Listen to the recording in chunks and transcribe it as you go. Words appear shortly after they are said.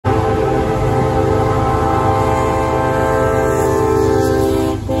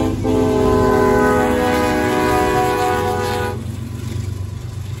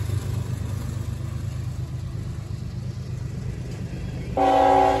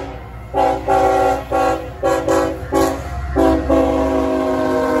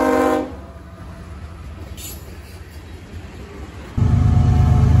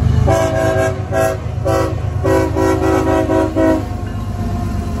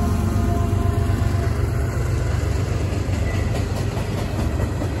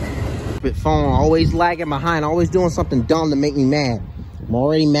stupid phone, always lagging behind, always doing something dumb to make me mad. I'm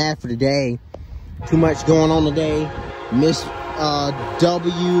already mad for the day. Too much going on today. Miss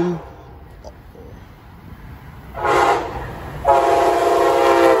W.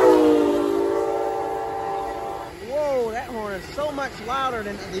 Whoa, that horn is so much louder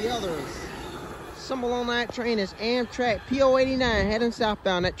than the others. Symbol on that train is Amtrak P089 heading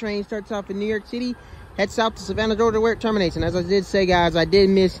southbound. That train starts off in New York City, heads south to Savannah, Georgia, where it terminates. And as I did say, guys, I did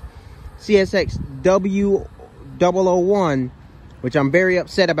miss CSX W001, which I'm very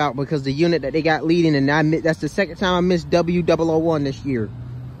upset about because the unit that they got leading, and that's the second time I missed W001 this year.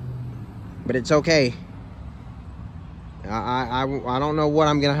 But it's okay. I don't know what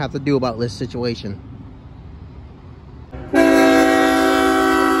I'm gonna have to do about this situation.